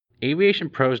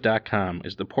Aviationpros.com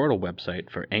is the portal website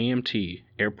for AMT,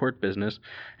 Airport Business,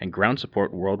 and Ground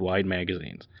Support Worldwide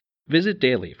magazines. Visit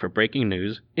daily for breaking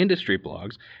news, industry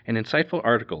blogs, and insightful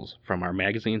articles from our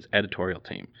magazine's editorial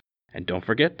team. And don't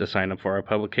forget to sign up for our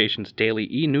publication's daily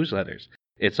e-newsletters.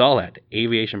 It's all at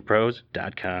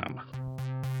aviationpros.com.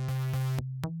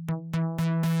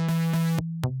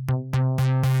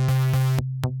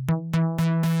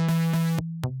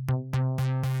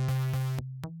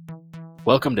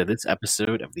 Welcome to this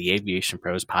episode of the Aviation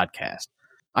Pros podcast.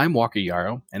 I'm Walker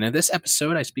Yarrow, and in this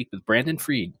episode I speak with Brandon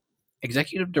Freed,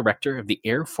 Executive Director of the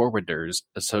Air Forwarders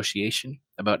Association,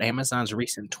 about Amazon's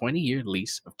recent 20-year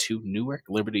lease of two Newark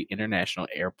Liberty International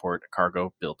Airport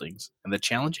cargo buildings and the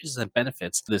challenges and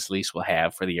benefits this lease will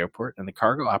have for the airport and the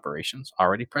cargo operations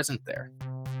already present there.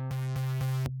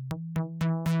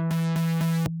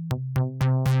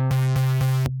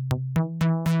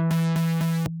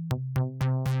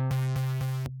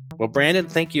 Well, Brandon,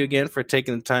 thank you again for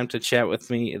taking the time to chat with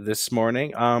me this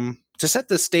morning. To set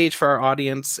the stage for our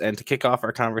audience and to kick off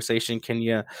our conversation, can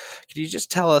you just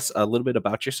tell us a little bit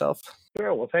about yourself?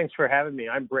 Sure. Well, thanks for having me.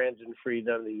 I'm Brandon Freed.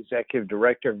 I'm the Executive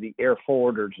Director of the Air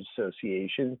Forwarders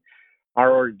Association.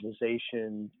 Our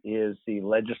organization is the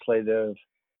legislative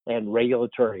and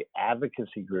regulatory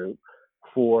advocacy group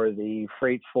for the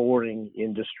freight forwarding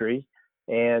industry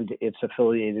and its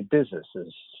affiliated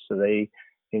businesses. So they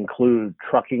include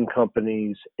trucking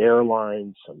companies,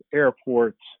 airlines, some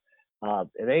airports, and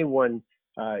anyone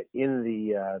in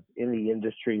the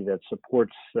industry that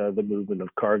supports the movement of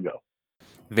cargo.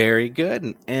 Very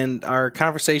good. And our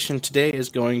conversation today is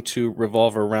going to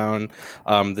revolve around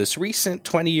this recent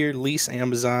 20-year lease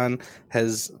Amazon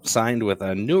has signed with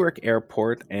a Newark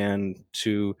airport. And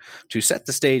to set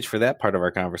the stage for that part of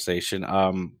our conversation,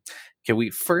 can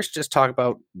we first just talk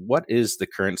about what is the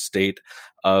current state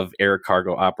of air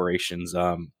cargo operations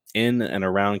in and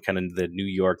around kind of the New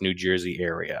York, New Jersey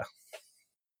area?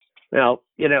 Now,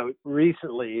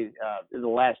 recently, in the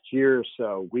last year or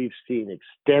so, we've seen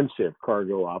extensive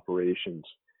cargo operations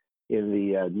in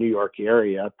the New York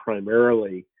area,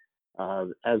 primarily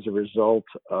as a result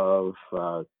of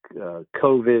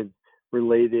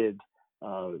COVID-related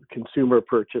consumer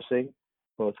purchasing,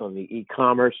 both on the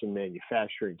e-commerce and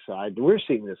manufacturing side. And we're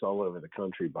seeing this all over the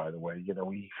country, by the way.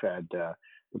 We've had the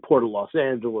Port of Los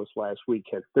Angeles last week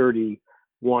had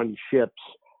 31 ships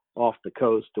off the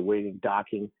coast awaiting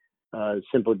docking,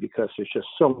 simply because there's just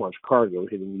so much cargo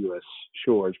hitting U.S.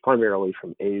 shores, primarily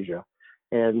from Asia.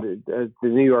 And the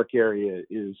New York area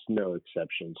is no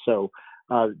exception. So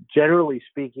generally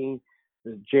speaking,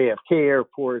 the JFK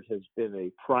Airport has been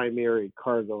a primary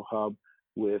cargo hub,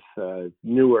 with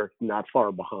Newark not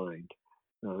far behind.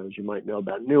 As you might know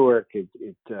about Newark, it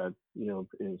has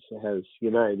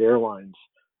United Airlines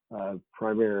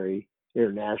primary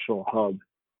international hub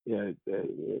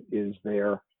is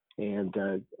there, and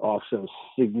also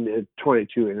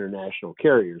 22 international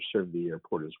carriers serve the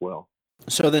airport as well.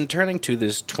 So then turning to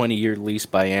this 20-year lease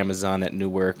by Amazon at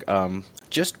Newark,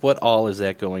 just what all is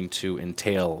that going to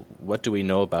entail? What do we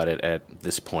know about it at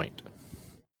this point?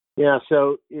 Yeah,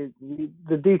 so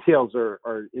the details are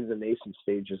in the nascent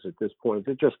stages at this point.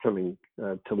 They're just coming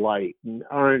to light. And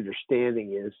our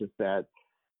understanding is that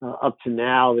up to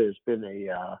now, there's been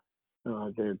there are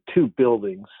two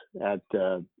buildings at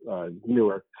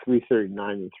Newark, 339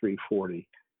 and 340.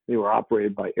 They were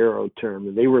operated by Aeroterm,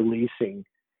 and they were leasing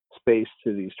space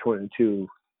to these 22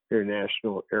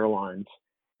 international airlines.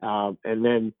 And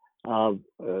then I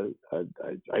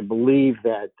believe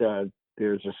that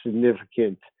there's a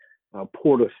significant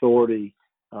Port Authority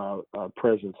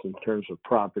presence in terms of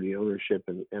property ownership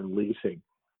and leasing.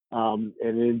 And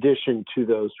in addition to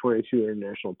those 22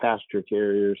 international passenger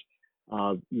carriers,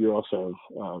 you also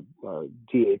have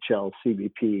DHL,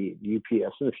 CBP,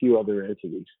 UPS, and a few other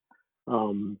entities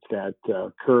that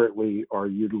currently are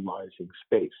utilizing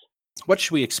space. What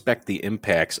should we expect the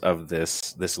impacts of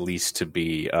this lease to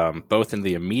be, both in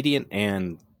the immediate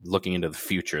and looking into the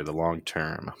future, the long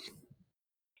term?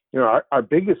 Our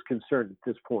biggest concern at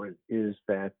this point is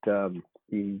that the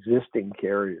existing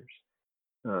carriers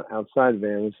outside of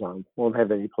Amazon won't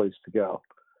have any place to go.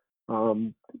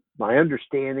 My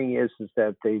understanding is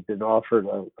that they've been offered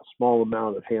a small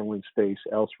amount of handling space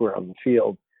elsewhere on the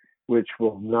field, which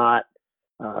will not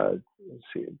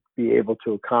be able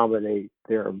to accommodate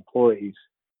their employees,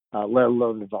 let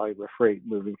alone the volume of freight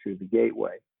moving through the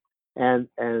gateway. And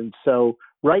so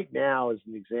right now, as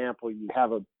an example, you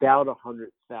have about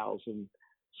 100,000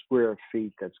 square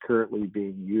feet that's currently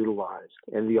being utilized.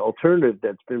 And the alternative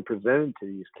that's been presented to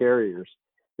these carriers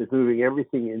is moving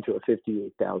everything into a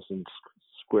 58,000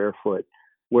 square foot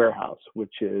warehouse,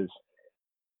 which is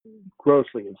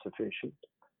grossly insufficient.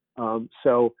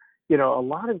 So, a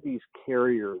lot of these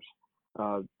carriers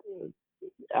uh,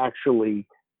 actually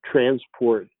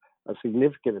transport a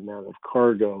significant amount of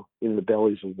cargo in the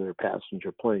bellies of their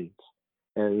passenger planes,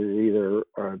 and it either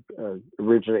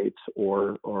originates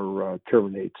or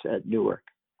terminates at Newark.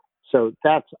 So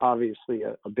that's obviously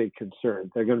a big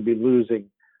concern. They're going to be losing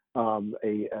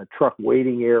a truck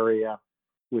waiting area,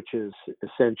 which is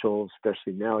essential,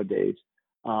 especially nowadays.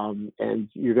 And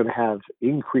you're going to have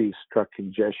increased truck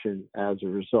congestion as a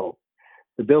result.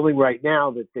 The building right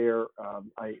now that they're,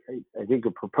 I think,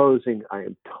 are proposing, I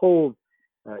am told,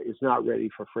 is not ready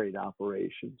for freight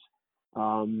operations.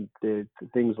 The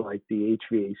things like the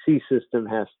HVAC system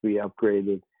has to be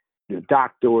upgraded.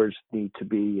 Dock doors need to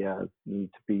be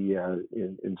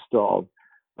installed.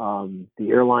 The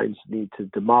airlines need to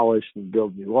demolish and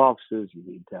build new offices. You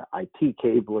need IT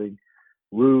cabling,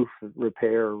 roof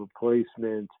repair,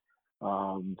 replacement,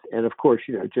 and of course,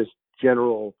 just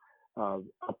general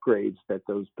upgrades that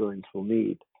those buildings will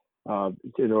need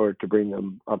in order to bring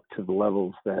them up to the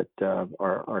levels that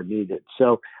are needed.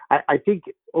 So I think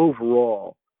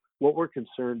overall, what we're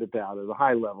concerned about at a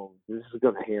high level, this is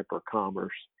going to hamper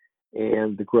commerce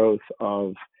and the growth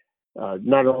of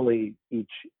not only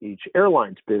each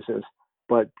airline's business,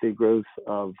 but the growth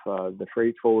of the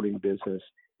freight forwarding business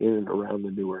in and around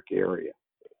the Newark area.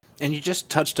 And you just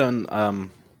touched on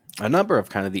a number of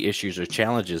kind of the issues or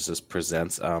challenges this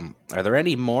presents. Are there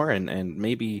any more, and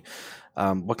maybe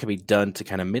what can be done to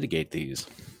kind of mitigate these?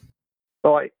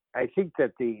 Well, I think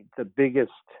that the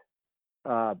biggest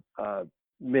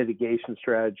mitigation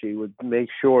strategy would make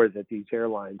sure that these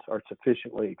airlines are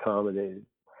sufficiently accommodated.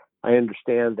 I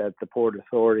understand that the Port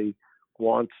Authority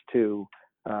wants to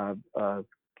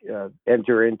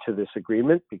enter into this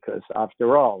agreement because,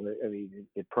 after all,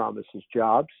 it promises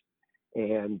jobs,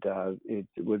 and it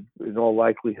would, in all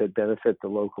likelihood, benefit the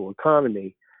local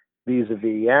economy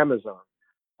vis-a-vis Amazon.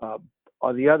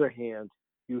 On the other hand,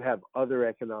 you have other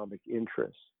economic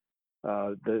interests.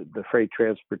 The freight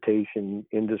transportation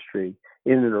industry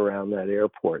in and around that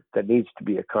airport that needs to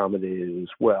be accommodated as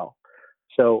well.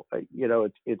 So,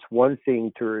 it's one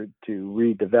thing to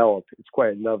redevelop. It's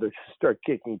quite another to start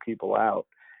kicking people out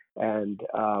and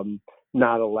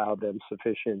not allow them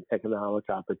sufficient economic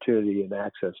opportunity and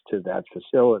access to that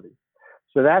facility.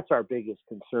 So that's our biggest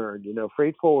concern.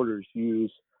 Freight forwarders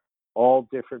use all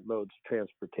different modes of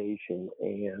transportation,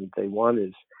 and they want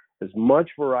as much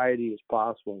variety as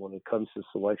possible when it comes to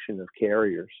selection of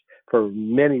carriers for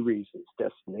many reasons: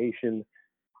 destinations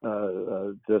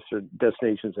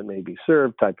that may be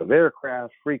served, type of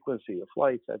aircraft, frequency of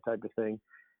flights, that type of thing.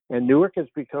 And Newark has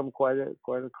become quite a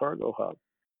cargo hub.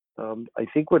 I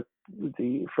think from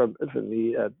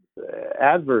the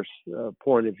adverse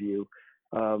point of view,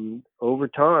 over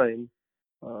time,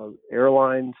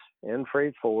 airlines and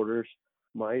freight forwarders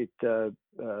might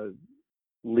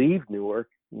leave Newark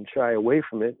and shy away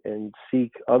from it and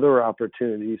seek other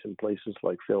opportunities in places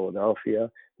like Philadelphia,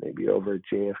 maybe over at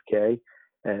JFK,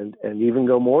 and even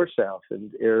go more south.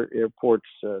 And airports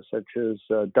such as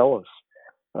Dulles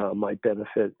might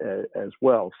benefit as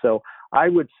well. So I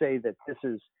would say that this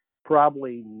is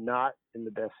probably not in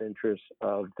the best interest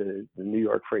of the New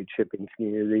York freight shipping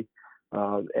community.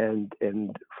 And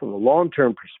from a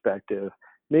long-term perspective,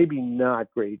 maybe not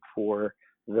great for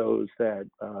those that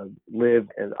live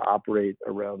and operate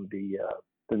around the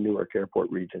Newark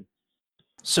airport region.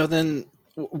 So then,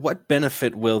 what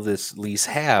benefit will this lease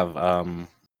have?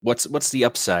 What's the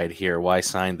upside here? Why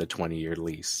sign the 20-year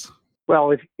lease?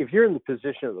 Well, if you're in the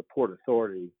position of the Port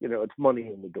Authority, it's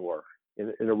money in the door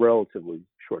in a relatively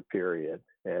short period,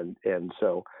 and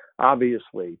so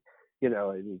obviously,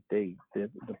 the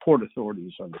Port Authority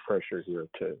is under pressure here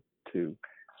to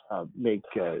make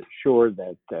sure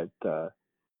that the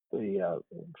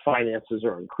finances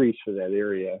are increased for that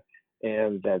area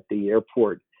and that the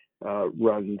airport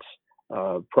runs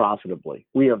profitably.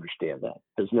 We understand that.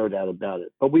 There's no doubt about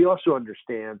it. But we also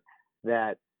understand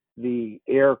that the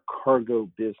air cargo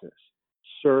business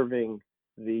serving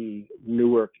the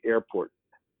Newark airport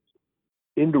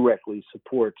indirectly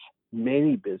supports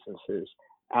many businesses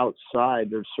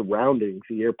outside or surrounding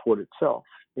the airport itself.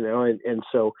 And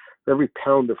so for every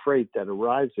pound of freight that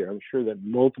arrives there, I'm sure that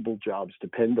multiple jobs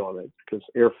depend on it, because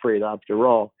air freight, after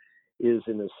all, is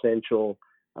an essential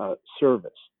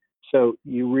service. So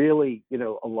you really,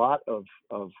 a lot of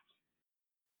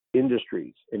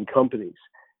industries and companies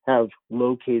have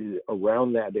located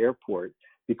around that airport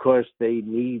because they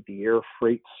need the air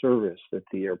freight service that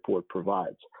the airport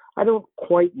provides. I don't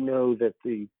quite know that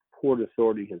the Port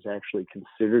Authority has actually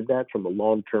considered that from a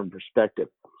long-term perspective.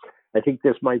 I think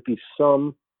this might be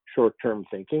some short-term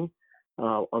thinking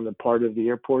on the part of the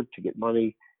airport to get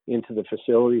money into the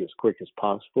facility as quick as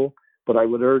possible. But I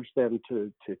would urge them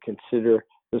to consider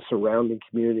the surrounding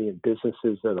community and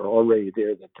businesses that are already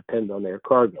there that depend on air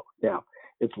cargo. Now,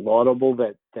 it's laudable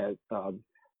that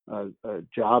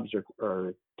jobs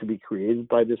are to be created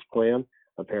by this plan.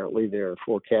 Apparently, they're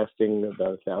forecasting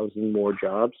about 1,000 more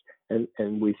jobs, and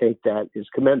we think that is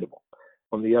commendable.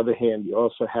 On the other hand, you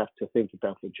also have to think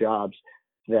about the jobs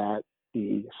that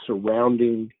the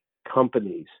surrounding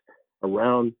companies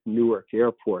around Newark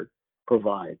Airport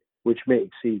provide, which may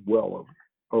exceed well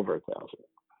over 1,000.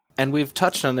 And we've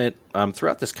touched on it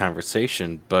throughout this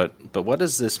conversation, but what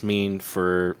does this mean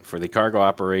for the cargo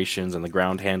operations and the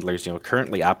ground handlers,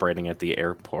 currently operating at the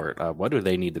airport? What do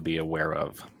they need to be aware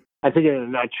of? I think in a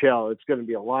nutshell, it's going to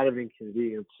be a lot of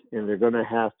inconvenience, and they're going to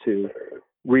have to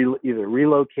either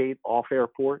relocate off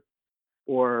airport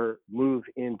or move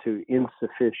into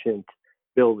insufficient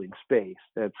building space.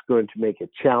 That's going to make it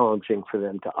challenging for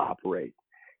them to operate.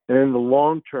 And in the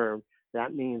long term,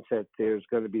 that means that there's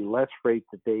going to be less freight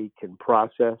that they can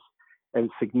process and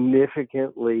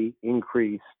significantly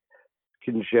increased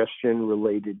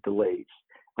congestion-related delays,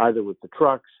 either with the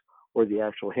trucks or the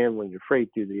actual handling of freight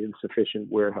due to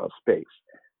insufficient warehouse space.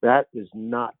 That is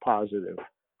not positive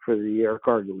for the air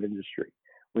cargo industry.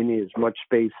 We need as much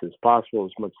space as possible,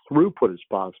 as much throughput as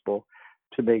possible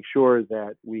to make sure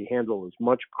that we handle as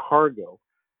much cargo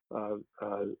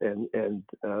and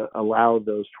allow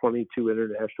those 22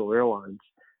 international airlines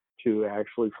to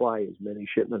actually fly as many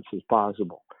shipments as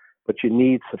possible. But you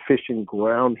need sufficient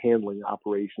ground handling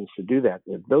operations to do that.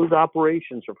 If those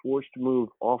operations are forced to move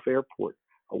off airport,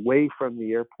 away from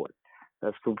the airport,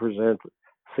 that's going to present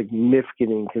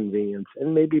significant inconvenience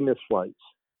and maybe missed flights.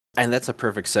 And that's a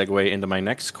perfect segue into my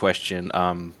next question,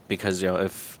 because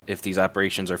if these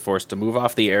operations are forced to move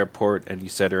off the airport, and you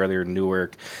said earlier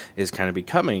Newark is kind of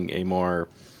becoming a more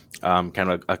kind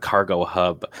of a cargo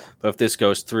hub, but if this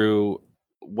goes through,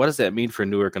 what does that mean for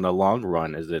Newark in the long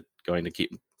run? Is it going to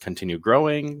continue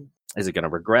growing? Is it going to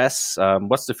regress?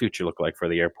 What's the future look like for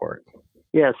the airport?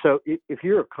 Yeah, so if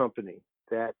you're a company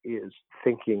that is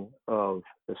thinking of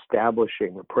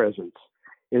establishing a presence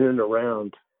in and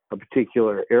around a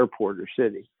particular airport or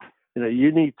city,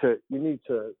 you need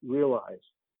to realize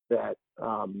that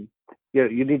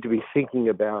you need to be thinking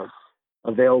about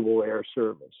available air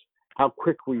service. How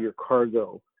quick will your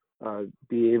cargo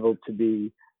be able to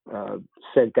be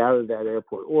sent out of that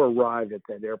airport or arrive at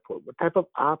that airport? What type of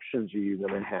options are you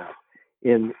going to have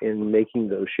in making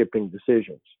those shipping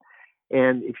decisions?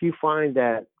 And if you find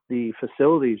that the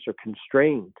facilities are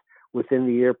constrained within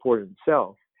the airport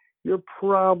itself, you're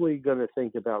probably going to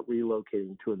think about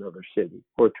relocating to another city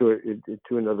or to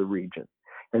another region.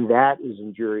 And that is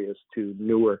injurious to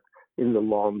Newark in the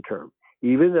long term.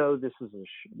 Even though this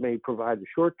may provide a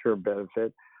short-term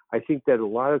benefit, I think that a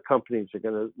lot of companies are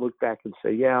going to look back and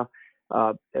say,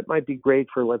 it might be great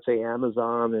for, let's say,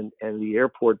 Amazon and the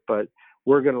airport, but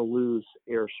we're going to lose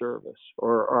air service,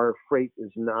 or our freight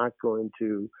is not going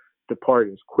to depart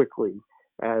as quickly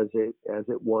as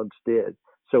it once did.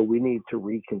 So we need to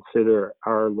reconsider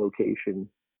our location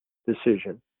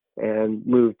decision and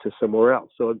move to somewhere else.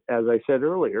 So as I said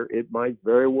earlier, it might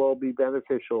very well be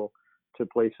beneficial to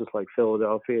places like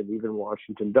Philadelphia and even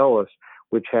Washington Dulles,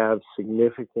 which have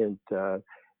significant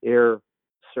air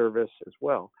service as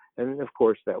well. And of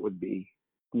course, that would be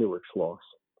Newark's loss.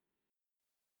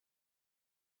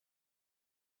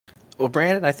 Well,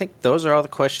 Brandon, I think those are all the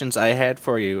questions I had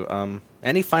for you.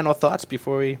 Any final thoughts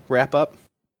before we wrap up?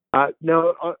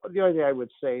 No, the only thing I would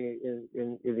say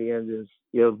in the end is,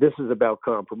 this is about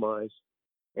compromise.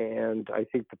 And I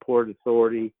think the Port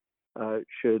Authority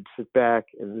should sit back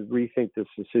and rethink this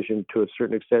decision to a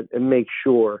certain extent and make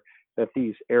sure that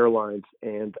these airlines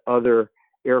and other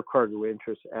air cargo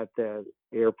interests at that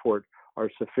airport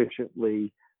are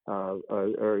sufficiently,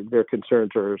 or their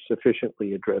concerns are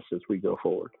sufficiently addressed as we go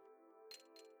forward.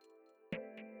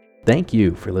 Thank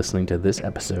you for listening to this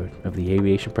episode of the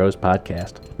Aviation Pros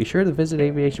podcast. Be sure to visit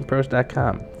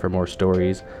aviationpros.com for more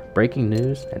stories, breaking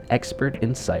news, and expert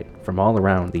insight from all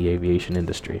around the aviation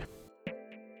industry.